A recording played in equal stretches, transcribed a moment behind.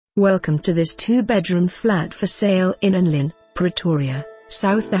Welcome to this 2-bedroom flat for sale in Annlin, Pretoria,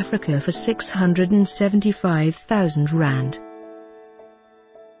 South Africa for R675,000.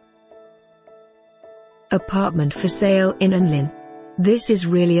 Apartment for sale in Annlin. This is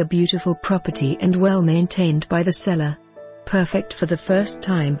really a beautiful property and well maintained by the seller. Perfect for the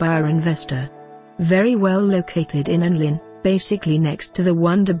first-time buyer investor. Very well located in Annlin, basically next to the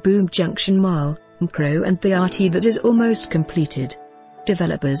Wonderboom Junction Mall, Makro and BRT that is almost completed.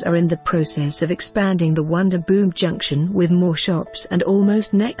 Developers are in the process of expanding the Wonderboom Junction with more shops, and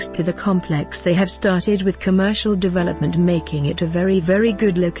almost next to the complex they have started with commercial development, making it a very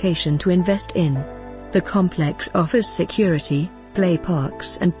good location to invest in. The complex offers security, play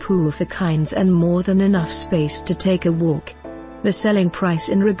parks and pool for kinds, and more than enough space to take a walk. The selling price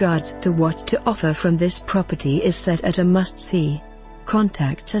in regards to what to offer from this property is set at a must-see.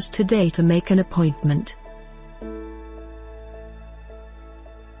 Contact us today to make an appointment.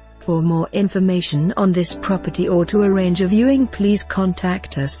 For more information on this property or to arrange a viewing, please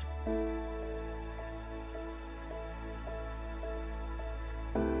contact us.